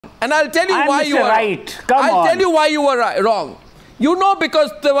And I'll tell you why you were right. I'll tell you why you were wrong. You know,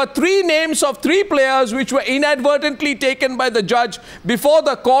 because there were 3 names of 3 players which were inadvertently taken by the judge before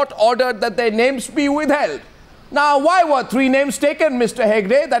the court ordered that their names be withheld. Now, why were 3 names taken, Mr.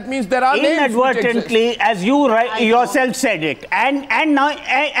 Hegde? That means there are inadvertently, as you yourself said it, and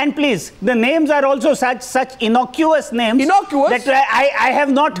please, the names are also such innocuous names. Innocuous? That I have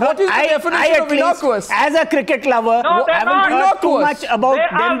not heard. What is the definition of innocuous? As a cricket lover, I haven't heard too much about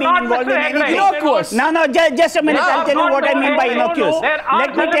them being involved in anything. Innocuous. No, just a minute. I'll tell you what I mean by innocuous.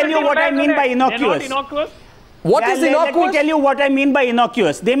 Let me tell you what I mean by innocuous. What is innocuous? Let me tell you what I mean by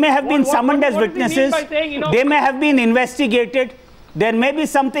innocuous. They may have been summoned as witnesses. They may have been investigated. There may be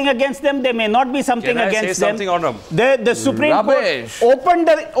something against them. There may not be something against them. The Supreme Court opened.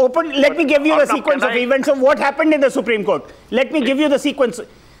 Let me give you the sequence of events of what happened in the Supreme Court. Let me give you the sequence.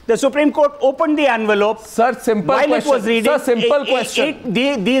 The Supreme Court opened the envelope. Sir, simple while question. It was reading, Sir, simple question.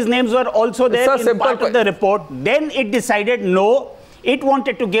 These names were also there in part of the report. Then it decided no. It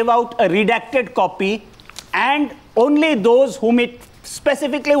wanted to give out a redacted copy. And only those whom it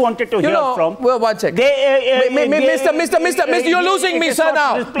specifically wanted to hear from. Well, 1 second. Mr. You're losing me, sir,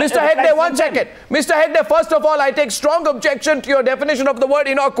 now. Mr. Hegde, 1 second. Mr. Hegde, first of all, I take strong objection to your definition of the word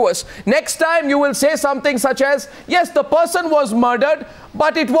innocuous. Next time, you will say something such as, yes, the person was murdered,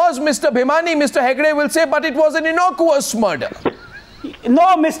 but it was Mr. Bhimani. Mr. Hegde will say, but it was an innocuous murder.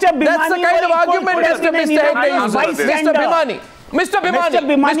 No, Mr. Bhimani. That's the kind of argument Mr. Hegde uses. Mr. Bhimani. Mr.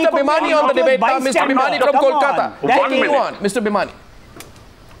 Bhimani on the debate now. Mr. Bhimani from Kolkata. Mr. Bhimani.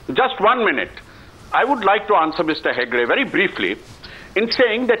 Just 1 minute. I would like to answer Mr. Hegde very briefly in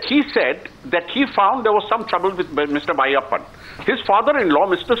saying that he said that he found there was some trouble with Mr. Meiyappan. His father-in-law,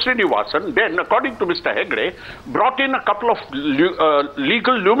 Mr. Srinivasan, then, according to Mr. Hegde, brought in a couple of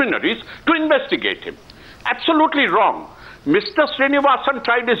legal luminaries to investigate him. Absolutely wrong. Mr. Srinivasan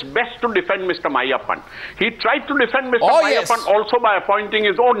tried his best to defend Mr. Meiyappan. He tried to defend Mr. Meiyappan also by appointing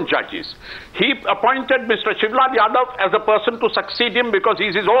his own judges. He appointed Mr. Shivlal Yadav as a person to succeed him because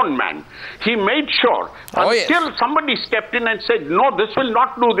he's his own man. He made sure until somebody stepped in and said, no, this will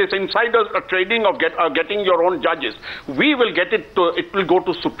not do this insider trading of getting your own judges. We will get it to, it will go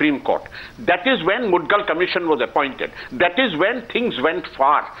to Supreme Court. That is when Mudgal Commission was appointed. That is when things went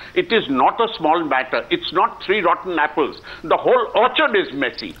far. It is not a small matter. It's not 3 rotten apples. The whole orchard is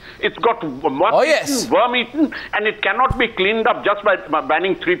messy. It's got worm eaten, and it cannot be cleaned up just by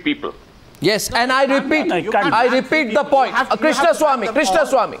banning 3 people. Yes, and I repeat the point.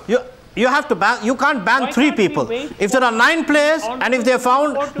 Krishnaswamy. You have to ban, you can't ban 3 people. If there are 9 players and if they are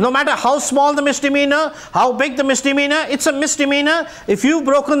found, no matter how small the misdemeanor, how big the misdemeanor, it's a misdemeanor. If you've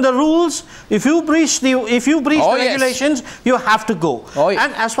broken the rules, if you breach the regulations, you have to go.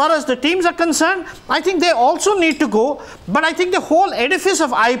 And as far as the teams are concerned, I think they also need to go. But I think the whole edifice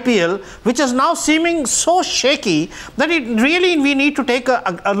of IPL, which is now seeming so shaky, that it really, we need to take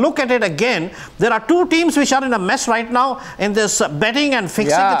a look at it again. There are 2 teams which are in a mess right now in this betting and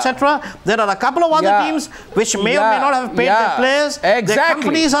fixing, etc. There are a couple of other teams which may or may not have paid their players. Their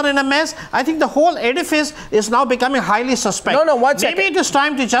companies are in a mess. I think the whole edifice is now becoming highly suspect. Maybe it is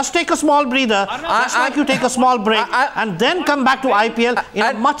time to just take a small breather, just like you take a small break, and then come back to IPL in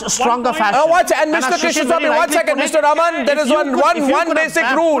a much stronger fashion. And Mr. Krishnaswamy, 1 second, Mr. Raman, there is one basic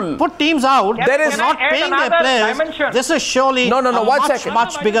rule. Put teams out. There is not paying their players. This is surely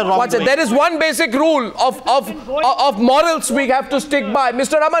much bigger wrongdoing. There is one basic rule of morals we have to stick by.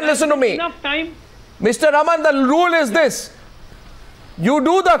 Mr. Raman, listen to me. Mr. Raman, the rule is this: you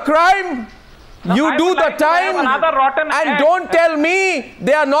do the crime, you do the time, and don't tell me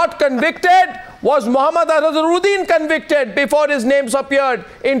they are not convicted. Was Muhammad Azharuddin convicted before his names appeared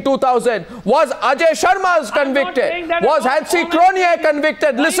in 2000? Was Ajay Sharma convicted? Was Hansi Cronje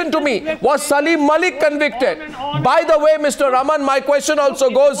convicted? Listen to me. Was Salim Malik convicted? By the way, Mr. Raman, my question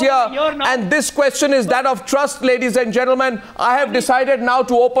also goes here, and this question is that of trust, ladies and gentlemen. I have decided now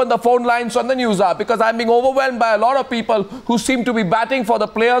to open the phone lines on the Newshour because I'm being overwhelmed by a lot of people who seem to be batting for the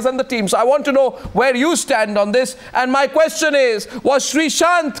players and the teams. I want to know where you stand on this. And my question is, was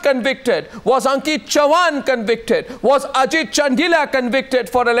Srishant convicted? Was Ankit Chavan convicted? Was Ajit Chandila convicted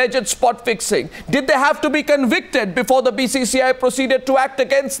for alleged spot fixing? Did they have to be convicted before the BCCI proceeded to act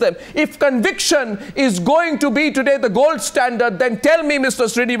against them? If conviction is going to be today the gold standard, then tell me, Mr.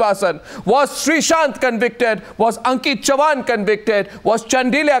 Srinivasan, was Srishant convicted? Was Ankit Chavan convicted? Was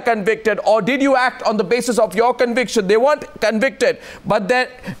Chandila convicted? Or did you act on the basis of your conviction? They weren't convicted, but their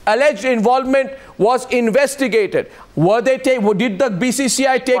alleged involvement was investigated. Did the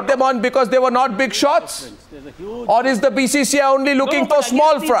BCCI take them on because they were not big shots? Or is the BCCI only looking for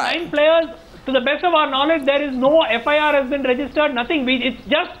small fry? 9 players, to the best of our knowledge, there is no FIR has been registered, nothing. It's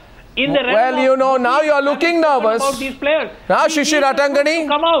just in the well, you know, now you are looking nervous. About these players. Now, Shishir Hattangadi,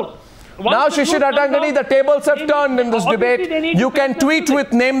 come out. Now, Shishir Hattangadi, the tables have turned in this debate. You can tweet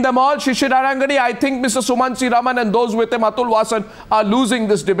with name them all. Shishir Hattangadi, I think Mr. Sumanth C Raman and those with him, Atul Wasan, are losing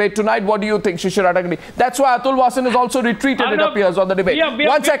this debate tonight. What do you think, Shishir Hattangadi? That's why Atul Wasan is also retreated, it appears, on the debate.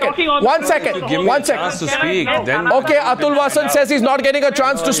 One second. Give me a chance to speak. Okay, Atul Wasan says he's not getting a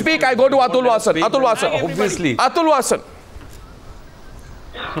chance to speak. I go to Atul Wasan. Atul Wasan. Obviously. Atul Wasan.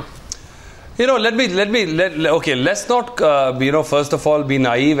 You know, let's not, first of all, be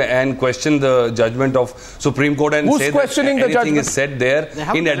naive and question the judgment of Supreme Court and say that anything is said there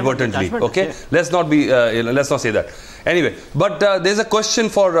inadvertently. Okay, let's not be, let's not say that. Anyway, but there's a question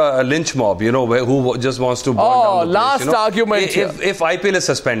for a lynch mob, you know, who just wants to burn down the last place, you know, argument if IPL is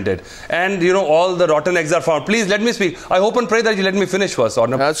suspended and, you know, all the rotten eggs are found. Please let me speak. I hope and pray that you let me finish first,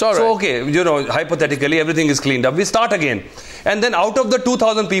 Arnab. That's all right. So, okay, you know, hypothetically, everything is cleaned up. We start again. And then out of the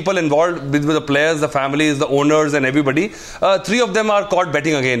 2,000 people involved with the players, the families, the owners and everybody, 3 of them are caught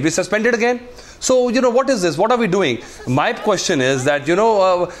betting again. We suspended again. So, you know, what is this? What are we doing? My question is that, you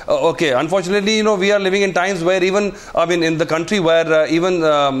know, okay, unfortunately, you know, we are living in times where even, I mean, in the country where even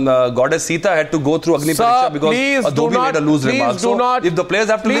Goddess Sita had to go through Agni Pariksha because Adobe made a loose remark. So, if the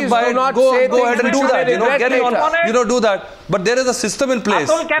players have to live by it, go ahead and do that, you know, get on, you know, do that. But there is a system in place.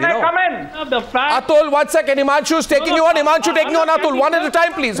 Atul, can I come in? Atul, 1 second. Himanshu is taking you on. Himanshu taking you on, Atul. One at a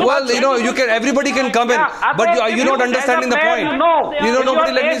time, please. Well, you know, everybody can come in, but you're not understanding the point. You know,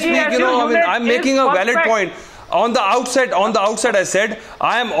 nobody let me speak, you know, I mean, I'm making a valid point. On the outset, I said,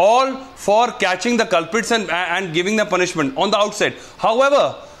 I am all for catching the culprits and giving them punishment on the outset.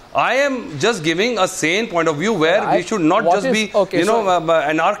 However, I am just giving a sane point of view where we should not just be, you know,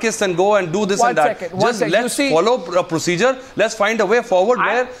 anarchists and go and do this and that. Let's follow a procedure. Let's find a way forward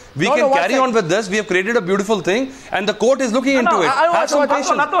where we can carry on with this. We have created a beautiful thing and the court is looking into it. Have some patience.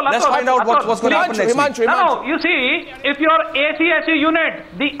 Let's find out what's going to happen next week. No, you see, if your ACSU unit,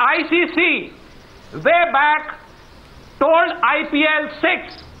 the ICC, way back told IPL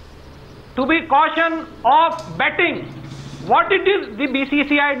 6 to be caution of betting. What did the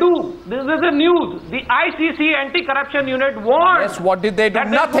BCCI do? This is the news. The ICC anti-corruption unit warned. Yes, what did they do? That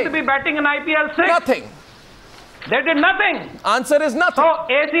nothing. They would be betting in IPL 6. Nothing. They did nothing. Answer is nothing. So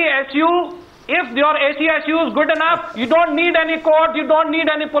ACSU, if your ACSU is good enough, you don't need any court, you don't need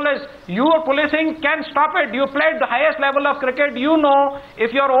any police. Your policing can stop it. You played the highest level of cricket. You know,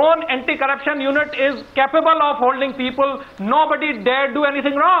 if your own anti-corruption unit is capable of holding people, nobody dare do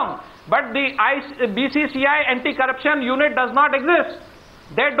anything wrong. But the BCCI anti-corruption unit does not exist.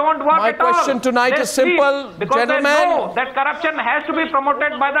 They don't work at all. My question tonight is simple, because gentlemen. They know that corruption has to be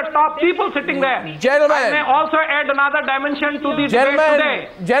promoted by the top people sitting there. Gentlemen. I may also add another dimension to the debate today.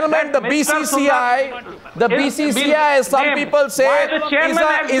 Gentlemen, the BCCI, as some people say,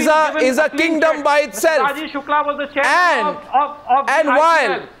 is a kingdom by itself. Rajiv Shukla was the chairman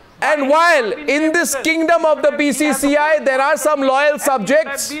And while in this kingdom of the BCCI, there are some loyal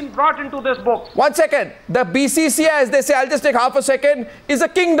subjects. Have been brought into this book. 1 second. The BCCI, as they say, I'll just take half a second, is a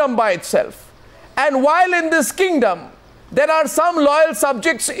kingdom by itself. And while in this kingdom, there are some loyal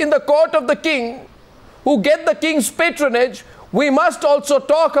subjects in the court of the king who get the king's patronage, we must also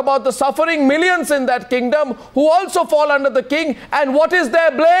talk about the suffering millions in that kingdom who also fall under the king. And what is their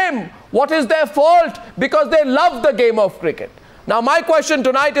blame? What is their fault? Because they love the game of cricket. Now, my question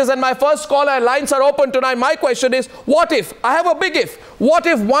tonight is, and my first caller lines are open tonight, my question is, what if, I have a big if, what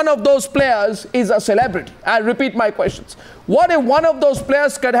if one of those players is a celebrity? I'll repeat my questions. What if one of those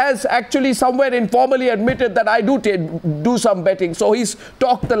players has actually somewhere informally admitted that I do some betting? So he's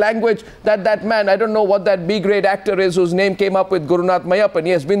talked the language that that man, I don't know what that B-grade actor is whose name came up with Gurunath Meiyappan.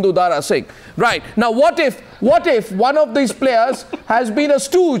 Yes, Bindu Dara Singh. Right. Now, what if one of these players has been a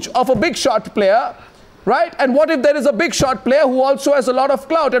stooge of a big shot player? Right? And what if there is a big shot player who also has a lot of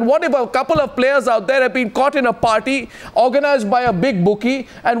clout? And what if a couple of players out there have been caught in a party organized by a big bookie?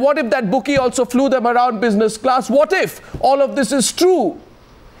 And what if that bookie also flew them around business class? What if all of this is true?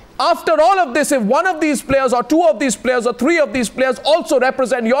 After all of this, if one of these players or two of these players or three of these players also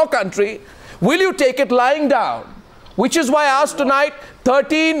represent your country, will you take it lying down? Which is why I asked tonight,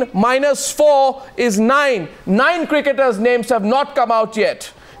 13 minus 4 is 9. 9 cricketers' names have not come out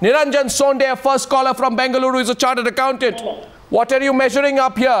yet. Niranjan Sonde, a first caller from Bengaluru, is a chartered accountant. What are you measuring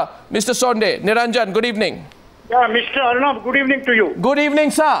up here, Mr. Sonde? Niranjan, good evening. Yeah, Mr. Arnab, good evening to you. Good evening,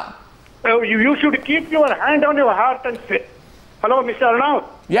 sir. You should keep your hand on your heart and say, hello, Mr. Arnab.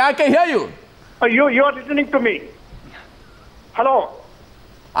 Yeah, I can hear you. You are listening to me. Hello.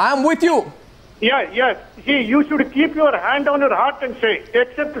 I am with you. Yes. See, you should keep your hand on your heart and say,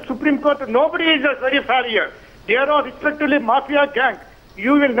 except the Supreme Court, nobody is very fair here. They are all respectively mafia gang.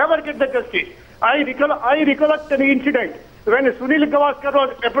 you will never get the justice. I recollect an incident when Sunil Gavaskar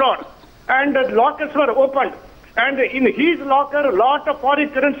was abroad and the lockers were opened, and in his locker a lot of foreign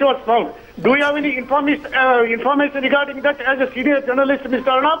currency was found. Do you have any information regarding that as a senior journalist, Mr.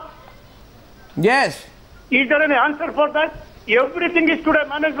 Arnab? Yes. Is there any answer for that? Everything is today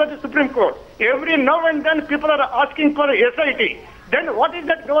managed by the Supreme Court. Every now and then people are asking for SIT. Then what is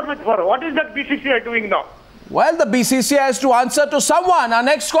that government for? What is that BCCI doing now? Well, the BCCI has to answer to someone. Our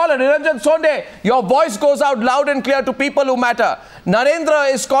next caller, Niranjan Sonde, your voice goes out loud and clear to people who matter.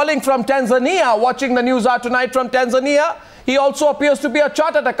 Narendra is calling from Tanzania, watching the news hour tonight from Tanzania. He also appears to be a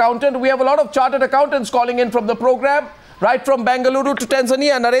chartered accountant. We have a lot of chartered accountants calling in from the program, right from Bengaluru to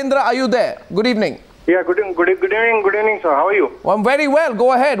Tanzania. Narendra, are you there? Good evening. Yeah, good evening, sir. How are you? Well, I'm very well.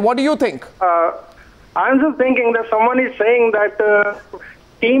 Go ahead. What do you think? I'm just thinking that someone is saying that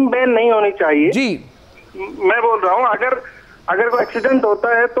team ban नहीं होनी चाहिए. जी. मैं बोल रहा हूँ अगर कोई accident होता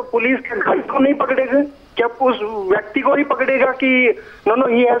है तो पुलिस के घर को नहीं पकड़ेगा, क्या उस व्यक्ति को ही पकड़ेगा कि no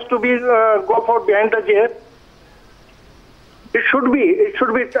he has to be go for behind the chair. It should be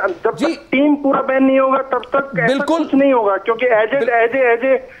जब तक टीम पूरा बैन नहीं होगा तब तक ऐसा कुछ नहीं होगा, क्योंकि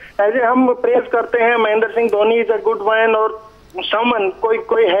एज हम प्रेज करते हैं Mahendra Singh Dhoni is a good man और समन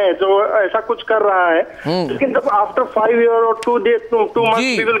कोई है जो ऐसा कुछ कर रहा है, लेकिन जब आफ्टर 5 years और 2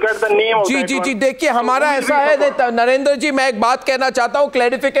 months we will get the name of that. जी देखिए हमारा ऐसा है नरेंद्र जी, मैं एक बात कहना चाहता हूँ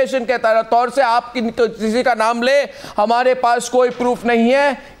क्लैरिफिकेशन के तौर से. आप किसी का नाम ले, हमारे पास कोई प्रूफ नहीं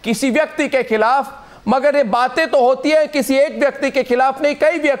है किसी व्यक्ति के खिलाफ, मगर ये बातें तो होती है किसी एक व्यक्ति के खिलाफ नहीं,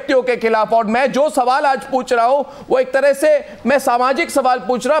 कई व्यक्तियों के खिलाफ. और मैं जो सवाल आज पूछ रहा हूं वो एक तरह से मैं सामाजिक सवाल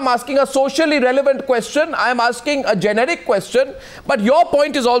पूछ रहा हूं. I'm asking a socially relevant question. I am asking a generic question. But your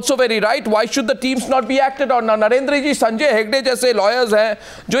point is also very right. Why should the teams not be acted on? Now, Narendra जी, संजय हेगड़े जैसे लॉयर्स हैं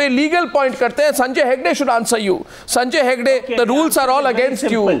जो ये लीगल पॉइंट करते हैं, Sanjay Hegde should answer you. Sanjay Hegde, the rules are all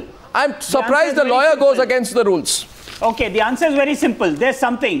against you. I'm surprised the lawyer goes against the rules. Okay, the answer is very simple. There's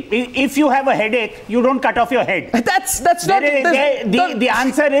something. If you have a headache, you don't cut off your head. That's not. The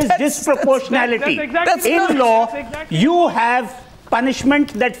answer is disproportionality. In law, you have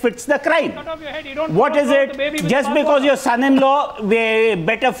punishment that fits the crime. What is it? Just because your son-in-law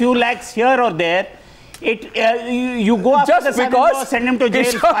bet a few lakhs here or there, you go after the son-in-law, send him to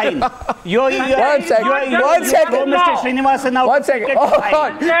jail, fine. One second. Mr. Srinivasan out. One second.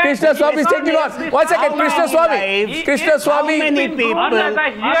 Krishnaswamy is taking on. One second, Krishnaswamy. How many people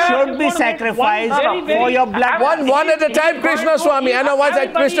should be sacrificed for your blood? One at a time, Krishnaswamy. And one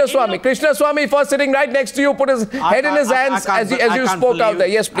second, Krishnaswamy. Krishnaswamy first sitting right next to you, put his head in his hands as you spoke out there.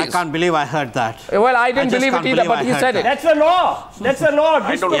 Yes, please. I can't believe I heard that. Well, I didn't believe it either, but he said it. That's the law. That's the law.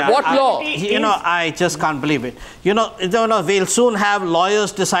 What law? I just can't believe it. We'll soon have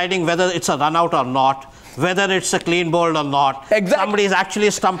lawyers deciding whether it's a run out or not, whether it's a clean bowled or not, somebody is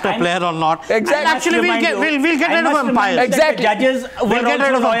actually stumped a player or not. Exactly. And actually, we'll get rid of umpires. Exactly. Judges we'll get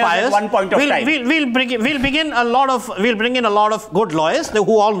rid of umpires. At one point of time. We'll bring in a lot of good lawyers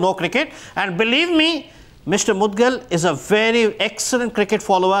who all know cricket, and believe me, Mr. Mudgal is a very excellent cricket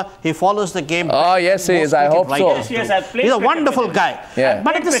follower. He follows the game. Oh, yes, he is. I hope so. Yes, I've played. He's a wonderful guy. Yeah.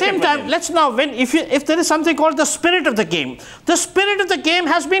 But at the same time, let's now, if there is something called the spirit of the game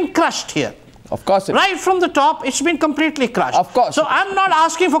has been crushed here. Of course. Right from the top, it's been completely crushed. Of course. So I'm not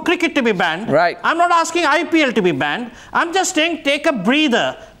asking for cricket to be banned. Right. I'm not asking IPL to be banned. I'm just saying take a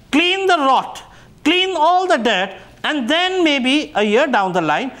breather, clean the rot, clean all the dirt, and then maybe a year down the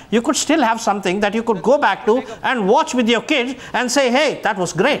line, you could still have something that you could go back to and watch with your kids and say, hey, that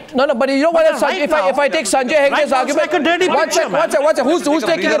was great. No, but you know what? If I take Sanjay Hegde's argument, like a dirty who's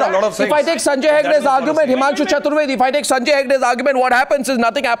taking it on? If I take Sanjay Hegde's argument, Himanshu Chaturvedi, if I take Sanjay Hegde's argument, what happens is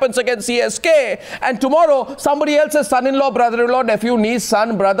nothing happens against CSK, and tomorrow somebody else's son-in-law, brother-in-law, nephew, niece,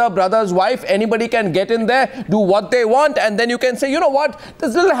 son, brother, brother's wife, anybody can get in there, do what they want, and then you can say, you know what,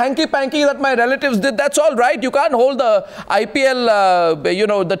 this little hanky-panky that my relatives did, that's all right. You can't hold the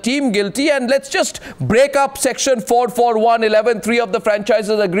IPL, the team guilty, and let's just break up section 441(11)(3) of the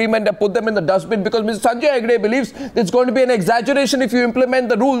franchises agreement and put them in the dustbin, because Mr. Sanjay Hegde believes it's going to be an exaggeration if you implement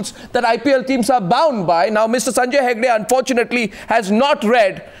the rules that IPL teams are bound by. Now, Mr. Sanjay Hegde, unfortunately, has not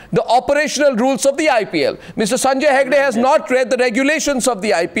read the operational rules of the IPL. Mr. Sanjay Hegde has not read the regulations of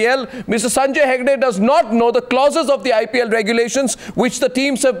the IPL. Mr. Sanjay Hegde does not know the clauses of the IPL regulations, which the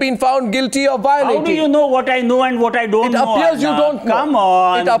teams have been found guilty of violating. How do you know what I know and what I don't know? It appears you don't know. Come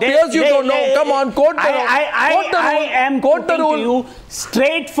on. It appears you don't know. Come on, quote the rule. I am quoting to you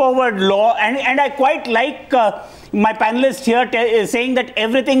straightforward law, and I quite like my panelist here saying that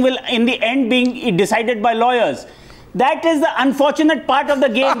everything will in the end being decided by lawyers. That is the unfortunate part of the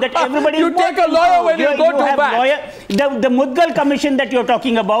game that everybody You take a lawyer when you go to bat. The Mudgal commission that you're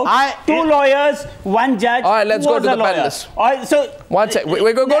talking about, two lawyers, one judge. All right, let's go to the panelists. So one sec.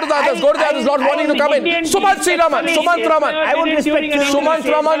 We're going to go to the others. Go to the others not wanting to come in. Sumanth C Raman. Sumanth Raman. I would respect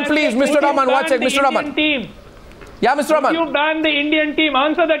Sumanth Raman, please. Mr. Raman, one sec. Mr. Raman. Yeah, Mr. Raman. If you ban the Indian team,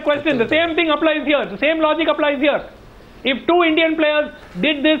 answer that question. The same thing applies here. The same logic applies here. If two Indian players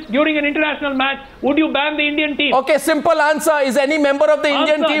did this during an international match, would you ban the Indian team? Okay, simple answer. Is any member of the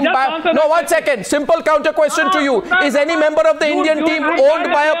Indian team... No, 1 second. Simple counter question to you. Is any member of the Indian team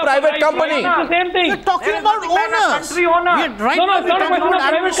owned by a private company? It's the same thing. We're talking about owners. No, it's not a question of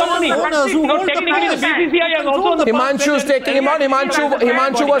private company. Technically, the BCCI has also... Himanshu is taking him on.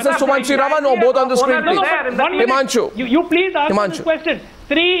 Himanshu versus Sumanth C Raman, or both on the screen, please. Himanshu. You please answer this question.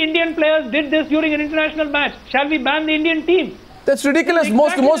 3 Indian players did this during an international match. Shall we ban the Indian team? That's ridiculous.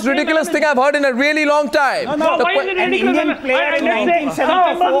 Most ridiculous thing I've heard in a really long time. Why is it ridiculous? An Indian player in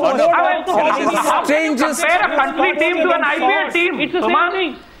 1974. Strangest. Compare a country team to an IPL team. It's the same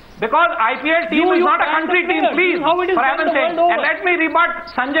thing. Because IPL team is not a country team, please, for heaven's sake. And let me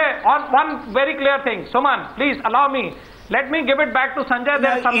rebut Sanjay on one very clear thing. Suman, please allow me. Let me give it back to Sanjay.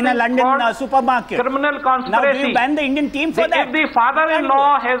 There's something in a London supermarket. Criminal conspiracy. Now, do you ban the Indian team for that? If the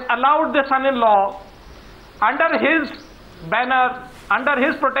father-in-law has allowed the son-in-law under his banner, under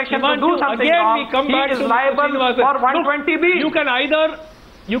his protection to do something wrong, he is liable for 120B. You can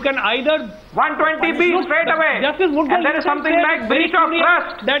either 120B straight away. Justice Mudgal, and there is something like breach of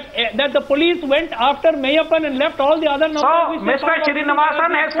trust. That the police went after Meiyappan and left all the other numbers. So, Mr.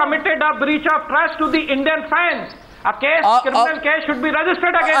 Srinivasan has committed a breach of trust to the Indian fans. A case, criminal case should be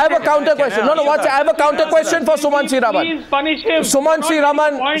registered against I have a counter question. No, I have a counter question for Sumanth C Raman. Please punish him. Sumanth C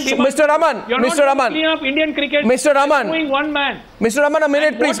Raman, Mr. Raman, Mr. Raman. Indian cricket. Mr. Raman. One man. Mr. Raman, a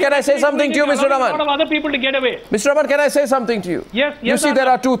minute, please. Can I say something to you, Mr. Raman? A lot of other people to get away. Mr. Raman, can I say something to you? Yes. You see, there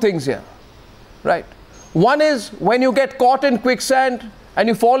are two things here. Right. One is when you get caught in quicksand and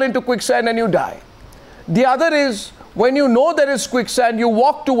you fall into quicksand and you die. The other is when you know there is quicksand, you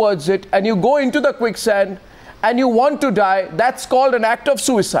walk towards it and you go into the quicksand and you want to die. That's called an act of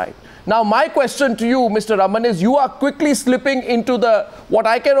suicide. Now, my question to you, Mr. Raman, is you are quickly slipping into the, what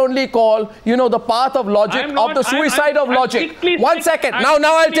I can only call, you know, the path of logic, of the suicide of logic. 1 second. Now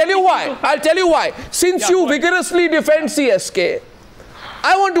I'll tell you why. I'll tell you why. Since you vigorously defend CSK,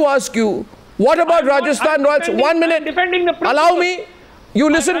 I want to ask you, what about Rajasthan Royals? 1 minute. Allow me.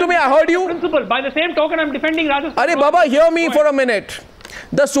 You listen to me. I heard you. By the same token, I'm defending Rajasthan. Arey Baba, hear me for a minute.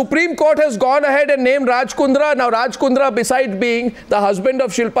 The Supreme Court has gone ahead and named Raj Kundra. Now, Raj Kundra, besides being the husband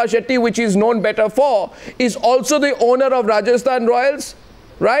of Shilpa Shetty, which he is known better for, is also the owner of Rajasthan Royals,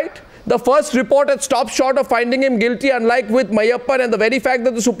 right? The first report had stopped short of finding him guilty, unlike with Meiyappan, and the very fact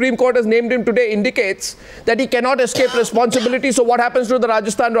that the Supreme Court has named him today indicates that he cannot escape responsibility. So what happens to the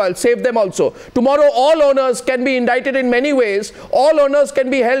Rajasthan Royals? Save them also. Tomorrow, all owners can be indicted in many ways. All owners can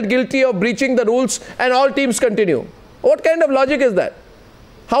be held guilty of breaching the rules, and all teams continue. What kind of logic is that?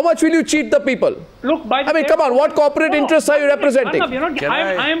 How much will you cheat the people? Look, I mean, come on, what corporate interests are you representing? Arnab,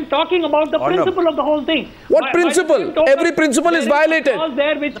 I am talking about the principle of the whole thing. What principle? Every principle is violated.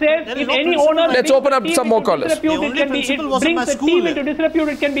 There which says if any owner... Let's open up some more callers. It brings the team into disrepute,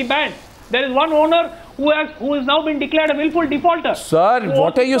 it can be banned. There is one owner who has now been declared a willful defaulter. Sir,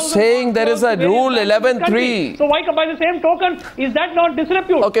 what are you saying? There is a rule 11.3. So why, by the same token, is that not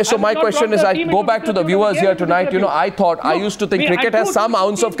disrepute? Okay, so my question is, I go back to the viewers here tonight. You know, I used to think cricket has some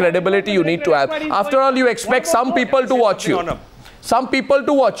ounce of credibility you need to have. After all, you expect some people to watch you. Some people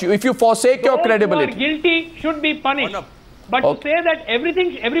to watch you. If you forsake your credibility. Those who are guilty should be punished. But to say that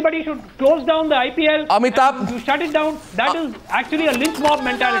everybody should close down the IPL, Amitabh, you shut it down, that is actually a lynch mob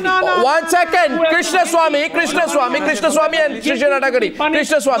mentality. 1 second. Krishnaswamy and Shishir Hattangadi.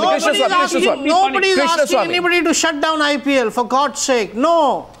 Krishnaswamy. Nobody is asking anybody to shut down IPL, for God's sake.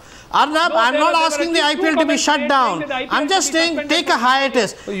 No. Arnab, I'm not asking the IPL to be shut down. I'm just saying take a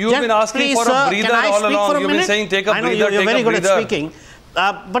hiatus. You've been asking for a breather all along. You've been saying take a breather, take a breather. You're very good at speaking.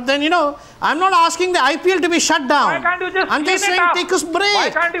 But then, you know, I'm not asking the IPL to be shut down. Why can't you just I'm just saying take a break.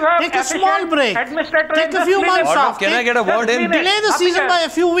 Why can't you have take a small break. Take a few months off. Can I get a word in? Delay the season by a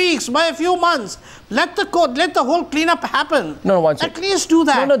few weeks, by a few months. Let the whole cleanup happen. No, one second. At least do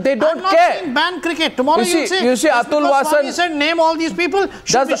that. No, they don't I'm not care. saying ban cricket. Tomorrow you see Atul Wasan said name all these people.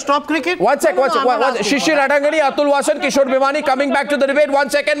 Should we stop cricket? One second. Shishir Hattangadi, Atul Wasan, Kishore Bhimani coming back to the debate. 1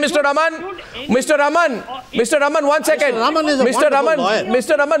 second, Mr. Raman. Mr. Raman, 1 second.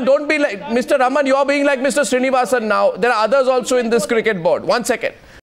 Mr. Raman, don't be like Mr. Raman. You are being like Mr. Srinivasan now. There are others also in this cricket board. 1 second.